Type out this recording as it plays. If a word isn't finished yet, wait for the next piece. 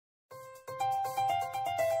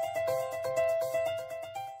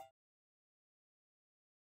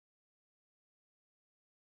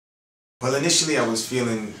Well, initially I was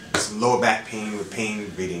feeling some lower back pain with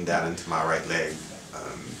pain radiating down into my right leg.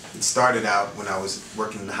 It started out when I was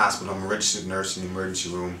working in the hospital. I'm a registered nurse in the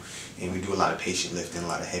emergency room, and we do a lot of patient lifting, a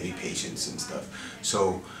lot of heavy patients and stuff.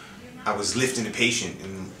 So I was lifting a patient,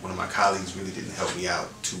 and one of my colleagues really didn't help me out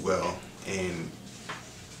too well, and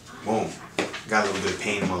boom, got a little bit of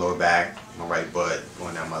pain in my lower back, my right butt,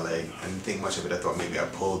 going down my leg. I didn't think much of it. I thought maybe I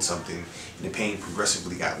pulled something, and the pain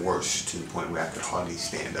progressively got worse to the point where I could hardly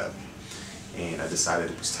stand up. And I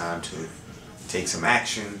decided it was time to take some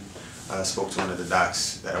action. I spoke to one of the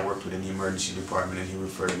docs that I worked with in the emergency department, and he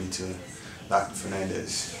referred me to Dr.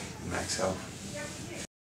 Fernandez, MaxHealth.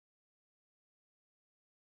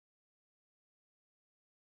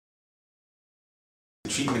 The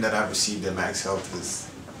treatment that I've received at MaxHealth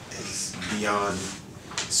is beyond,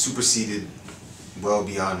 superseded, well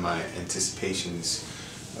beyond my anticipations.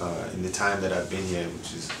 In the time that I've been here,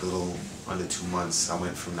 which is a little under 2 months, I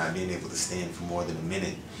went from not being able to stand for more than a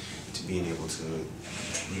minute to being able to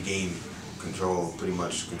regain control, pretty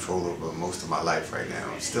much control over most of my life right now.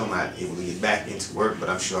 I'm still not able to get back into work, but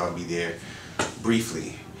I'm sure I'll be there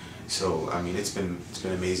briefly. So, I mean, it's been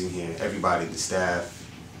amazing here. Everybody, the staff,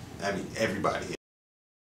 I mean, everybody here.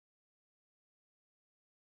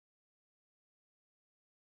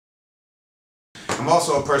 I'm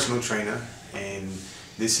also a personal trainer, and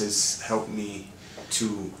this has helped me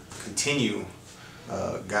to continue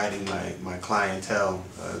guiding my clientele.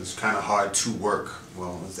 It's kind of hard to work.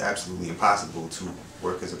 Well, it's absolutely impossible to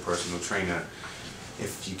work as a personal trainer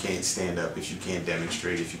if you can't stand up, if you can't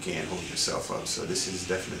demonstrate, if you can't hold yourself up. So this has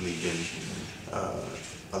definitely been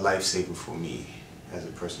a lifesaver for me as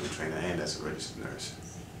a personal trainer and as a registered nurse.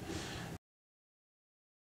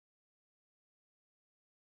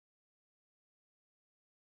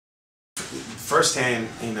 Firsthand,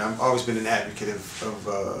 you know, I've always been an advocate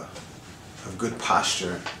of good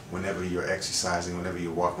posture whenever you're exercising, whenever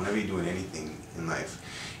you walk, whenever you're doing anything in life.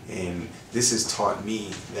 And this has taught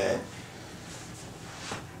me that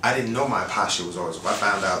I didn't know my posture was always off. I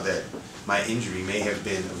found out that my injury may have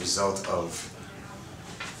been a result of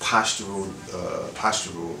postural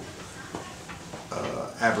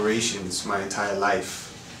aberrations my entire life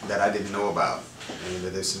that I didn't know about. And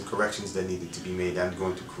there's some corrections that needed to be made. I'm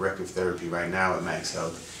going through corrective therapy right now at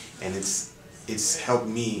MaxHealth, and it's helped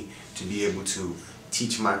me to be able to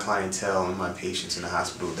teach my clientele and my patients in the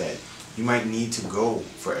hospital that you might need to go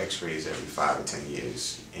for x-rays every 5 or 10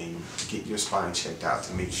 years and get your spine checked out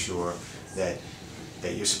to make sure that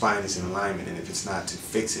your spine is in alignment, and if it's not, to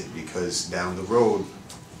fix it, because down the road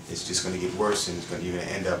it's just going to get worse, and you're going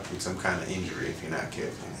to end up with some kind of injury if you're not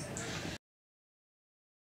careful.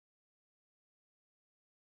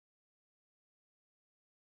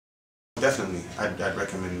 Definitely, I'd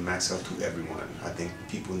recommend MaxHealth to everyone. I think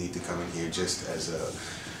people need to come in here just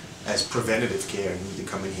as preventative care. You need to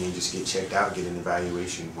come in here and just get checked out, get an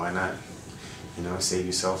evaluation. Why not? You know, save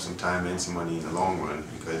yourself some time and some money in the long run,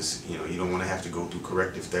 because you know you don't want to have to go through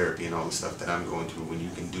corrective therapy and all the stuff that I'm going through when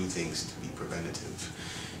you can do things to be preventative.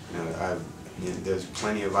 You know, there's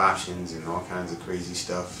plenty of options and all kinds of crazy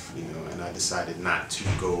stuff, you know, and I decided not to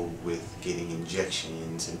go with getting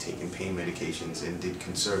injections and taking pain medications, and did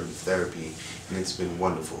conservative therapy, and it's been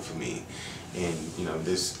wonderful for me. And you know,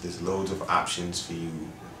 there's loads of options for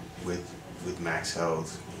you with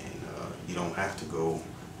MaxHealth, and you don't have to go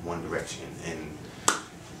one direction, and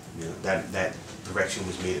you know, that direction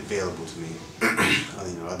was made available to me.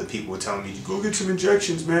 You know, other people were telling me, go get some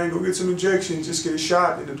injections, man, go get some injections, just get a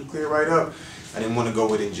shot and it'll clear right up. I didn't want to go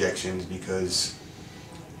with injections because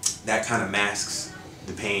that kind of masks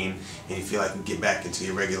the pain, and you feel like you get back into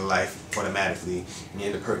your regular life automatically, and you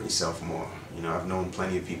end up hurting yourself more. You know, I've known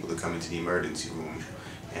plenty of people that come into the emergency room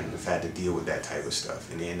and have had to deal with that type of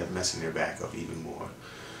stuff, and they end up messing their back up even more.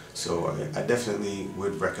 So I definitely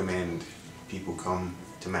would recommend people come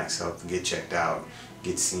to MaxHealth, get checked out,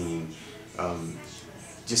 get seen,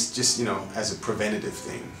 just you know, as a preventative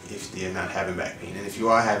thing if they're not having back pain. And if you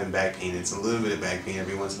are having back pain, it's a little bit of back pain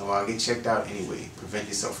every once in a while, get checked out anyway. Prevent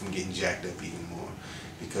yourself from getting jacked up even more,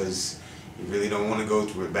 because you really don't want to go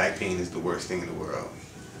through it. Back pain is the worst thing in the world.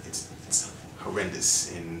 It's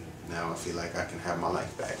horrendous, and now I feel like I can have my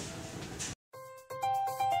life back.